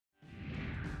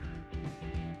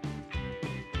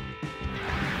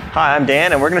Hi, I'm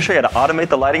Dan, and we're going to show you how to automate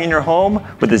the lighting in your home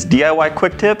with this DIY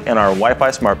quick tip and our Wi-Fi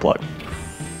SmartPlug.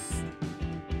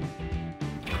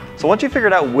 So once you've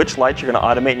figured out which lights you're going to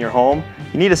automate in your home,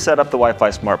 you need to set up the Wi-Fi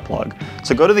SmartPlug.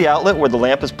 So go to the outlet where the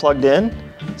lamp is plugged in,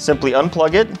 simply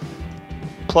unplug it,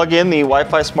 plug in the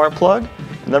Wi-Fi SmartPlug,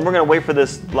 and then we're going to wait for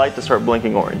this light to start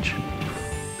blinking orange.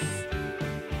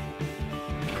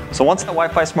 So once the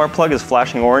Wi-Fi SmartPlug is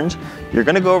flashing orange, you're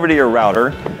going to go over to your router,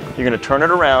 you're going to turn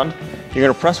it around, you're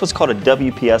going to press what's called a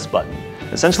WPS button.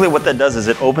 Essentially what that does is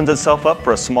it opens itself up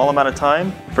for a small amount of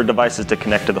time for devices to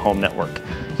connect to the home network.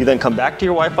 You then come back to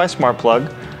your Wi-Fi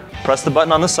SmartPlug, press the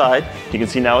button on the side, you can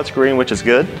see now it's green, which is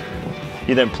good.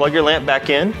 You then plug your lamp back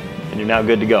in, and you're now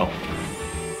good to go.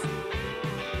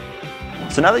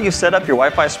 So now that you've set up your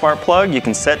Wi-Fi SmartPlug, you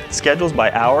can set schedules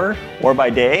by hour or by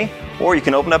day, or you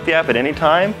can open up the app at any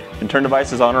time and turn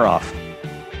devices on or off.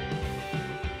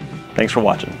 Thanks for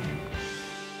watching.